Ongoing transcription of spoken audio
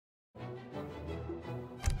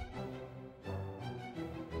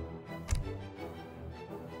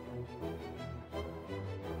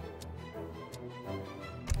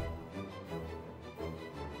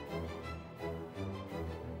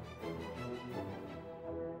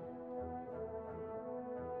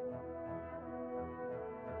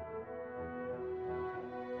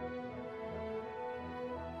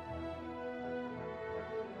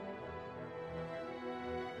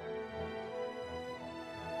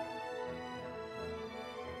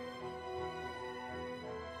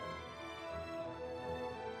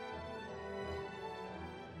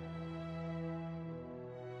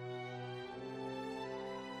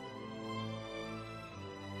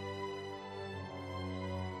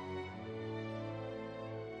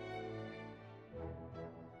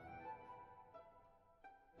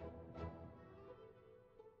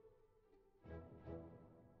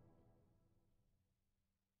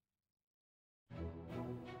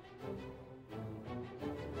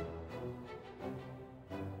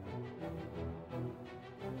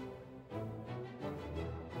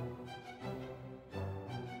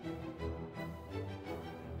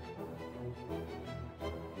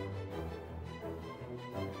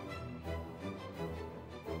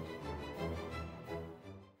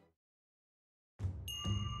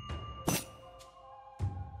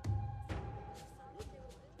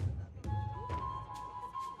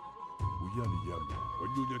우야리얌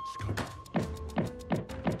원유냐 치카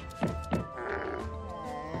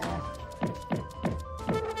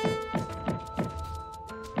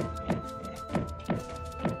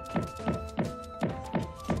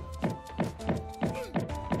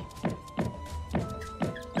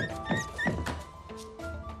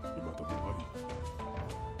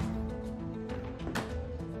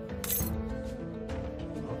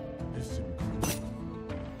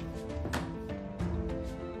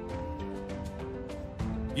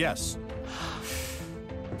Yes.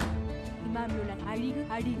 Imam Lola, Ali,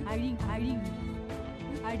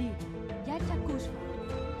 Yachakush,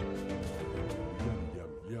 우야리얌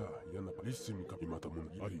야 야나 리스미카 이마다문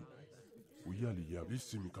아리 우야리야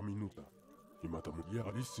리스미카 미누타 이마다문 야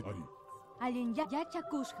리스 아리 Alien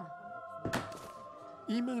Yachakushka,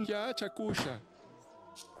 Iman ya chakusha.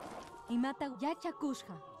 Imata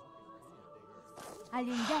Yachakushka,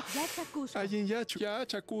 Alien Yachakushka, Ayin yachu ya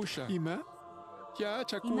chakusha. Ima ya Imata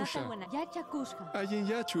chakusha. Wana Yachakushka, Ayin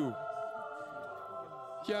yachu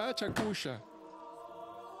ya chakusha.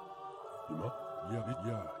 이마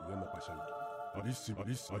야 야나 바샤이키 아리스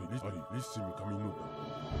아리 리스미카 미누타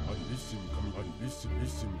아리 리스미카 미 아리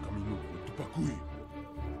리스미카 미누타 투파쿠이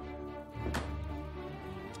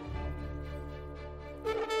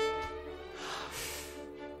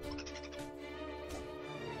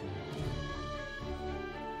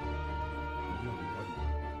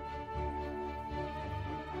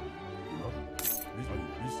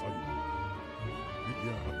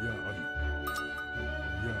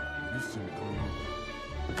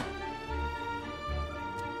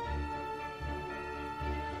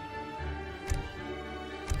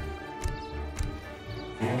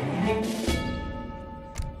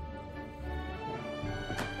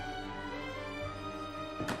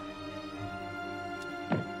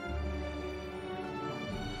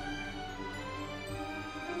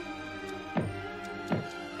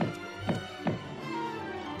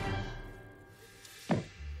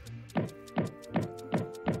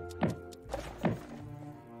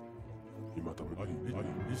아리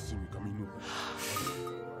리스미카 미누타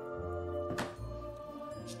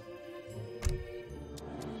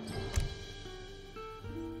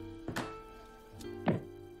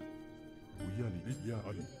우야리 야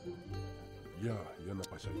아리 야 야나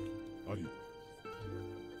바샤이키 아리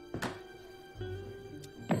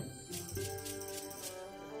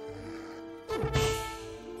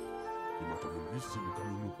이마다문 리스미카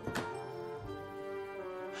미누타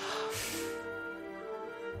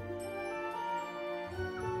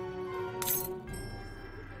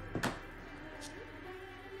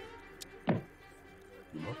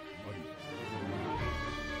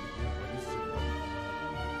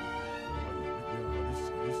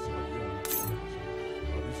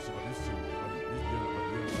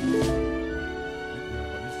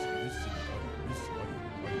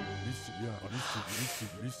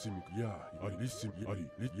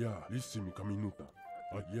리스미카 미누타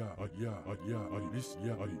아야 아리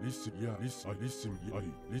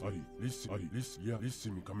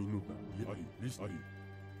리스미카 미누타 아리 리스 아리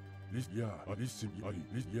야 아리심 아리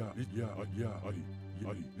야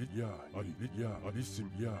아리심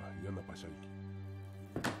야 야나 바샤이키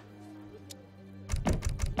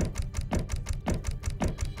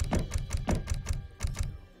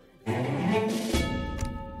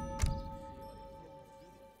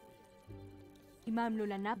Imam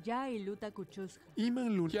Lola Nap Ya Iluta Kuchushka,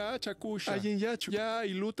 Iman lun ya chakusha. Ayin yachu ya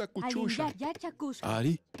iluta Alien kuchusha. Yachakushka,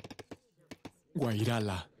 Ari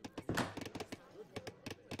Guairala.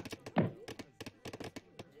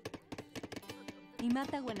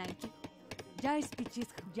 Imata Wananki, Ya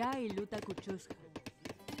Spichiska, Ya Iluta Kuchushka,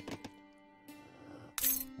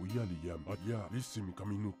 우야리얌 아야 리스미카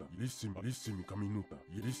미누타 리스미카 미누타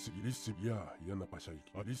리스 야 야나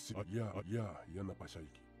바샤이키 아리스 야 야나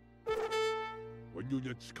바샤이키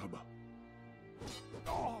원유냐 치카마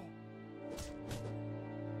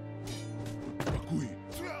투파쿠이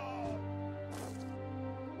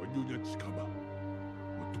원유냐 치카마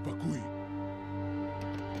투파쿠이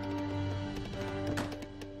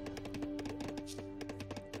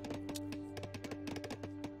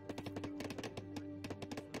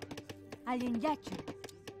Alien Yachu,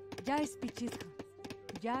 Ya Spichiska,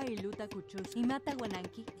 Ya Iluta Kuchushka, Imata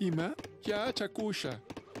Wananki, Ima ya chakusha.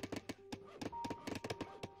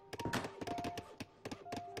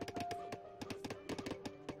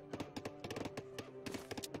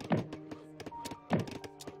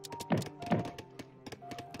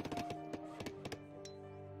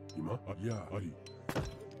 이마 야 아리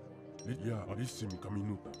야 아리스미카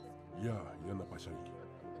미누타 야 야나 바샤이키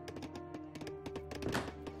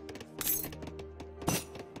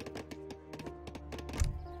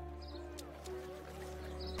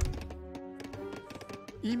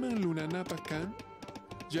Iman lunanapakan.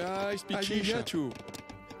 Ya ispichisha.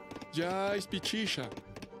 Ya ispichisha.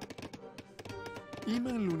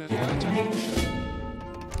 Iman lunanapakan.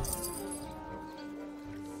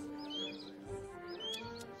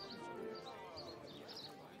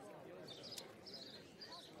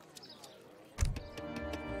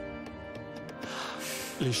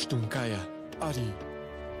 Lishtunkaya. Ari.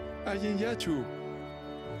 Ayen yachu.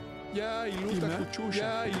 Ya iluta kuchusha.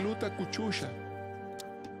 Ya iluta kuchusha.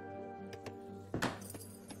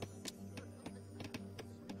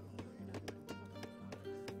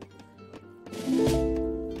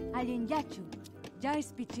 Alien yachu. Ya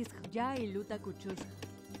ispichisqa. Ya iluta kuchusqa.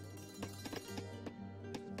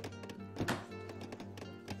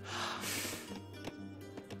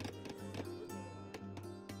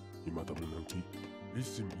 Imata munanki.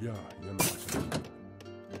 Lissim ya yanapashanki.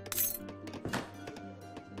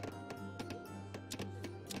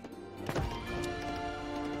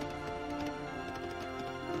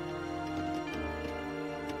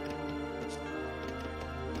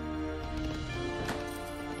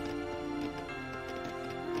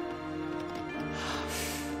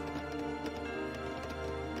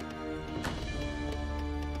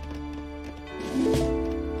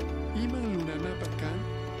 Iman lunanapakan.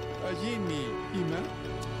 Ayini. Ima.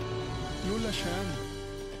 Lula shan.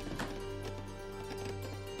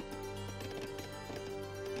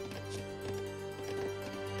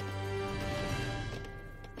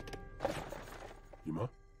 Ima?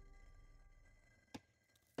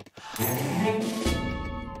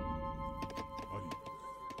 Ari.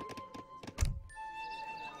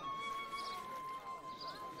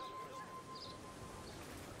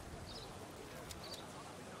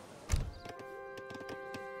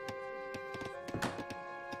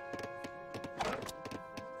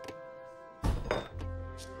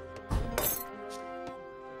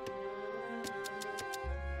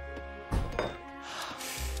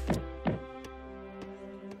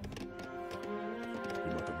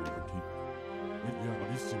 Imata munanki. Ya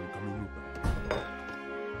lissim kaminuta.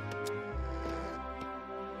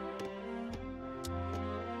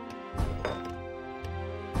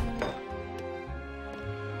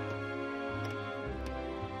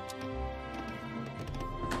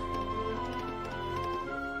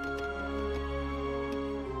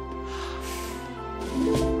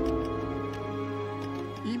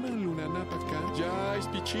 Iman lunanapakan. Ya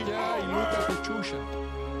ispichisha. Ya iluta kuchusha.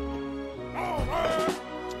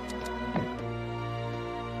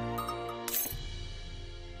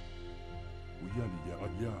 Uyali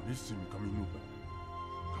ya lissim kaminuta.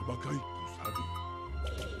 Kabakai kusabi.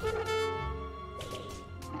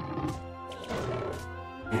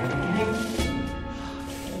 When you next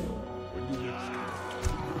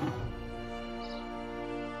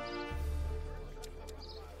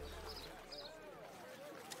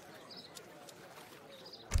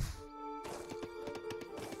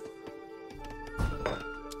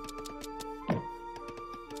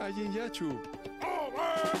Ayen yachu.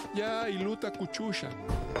 Ya iluta kuchusha.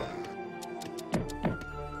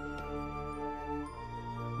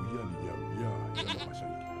 Uyali ya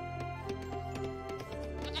yanapashanki.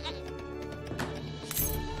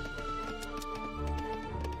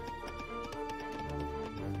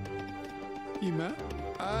 Ima.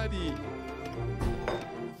 Ari.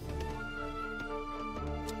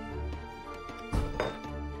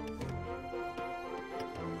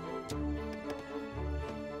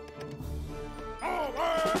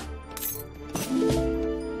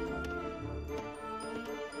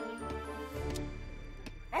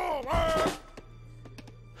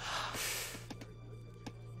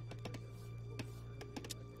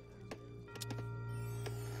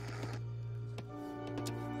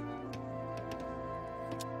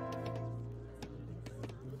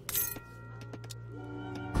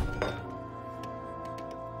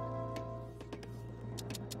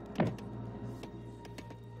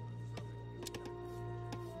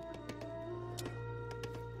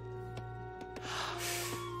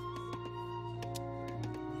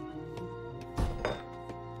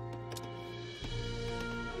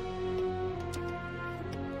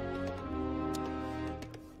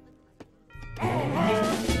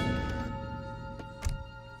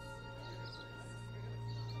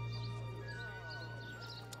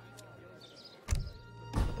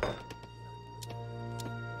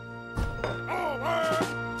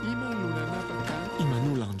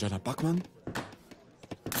 Jana Pacman?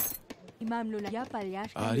 Imam Lula ya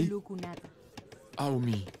palyashka Ari? lukunata.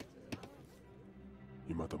 Aumi.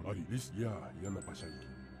 Imata Ari lis ya yanapashanki.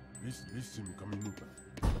 Lissim kaminuta.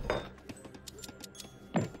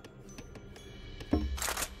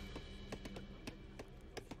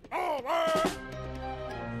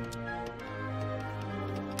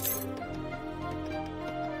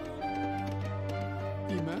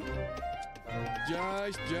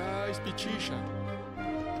 Jais Pichisha.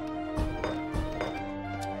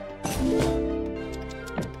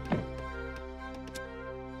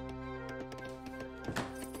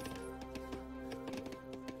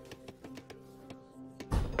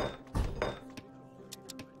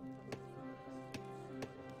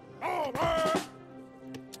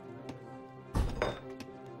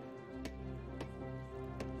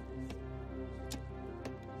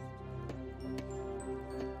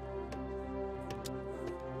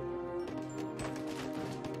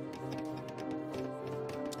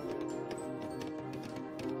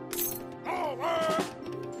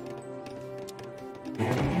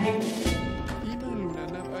 Iman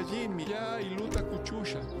lunanam ayemi ya iluta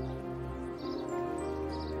kuchusha.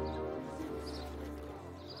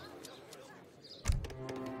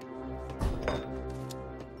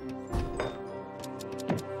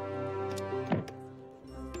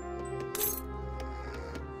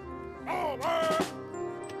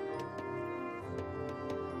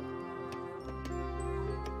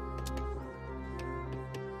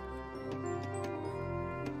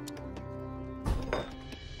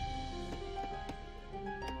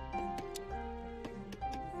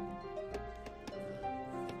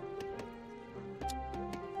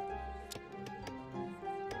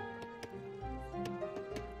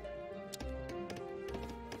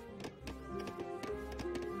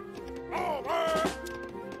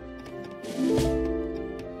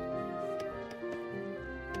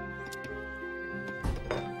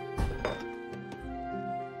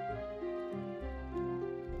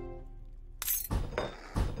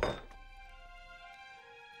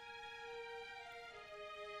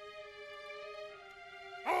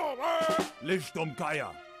 Lichtum Kaya.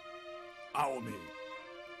 Aumi.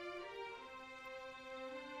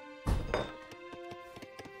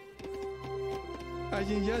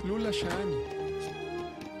 Ayen ya lula shani.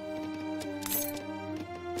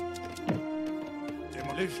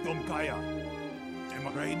 Lichtum Kaya.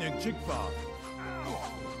 Rainen Chikpa.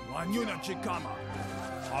 Wanyuna Chikama.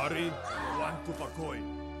 Hari Wan Kupakoi.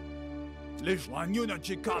 Lish Wanyuna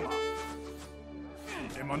Chikama.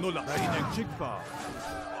 Emanula Rainen Chikpa.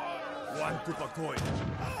 Wan Kupakoi.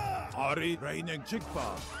 Hari Rainen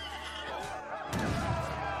Chikpa.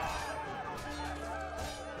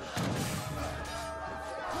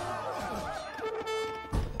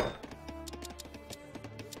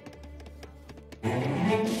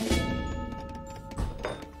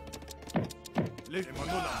 Lish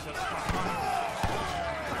Emanula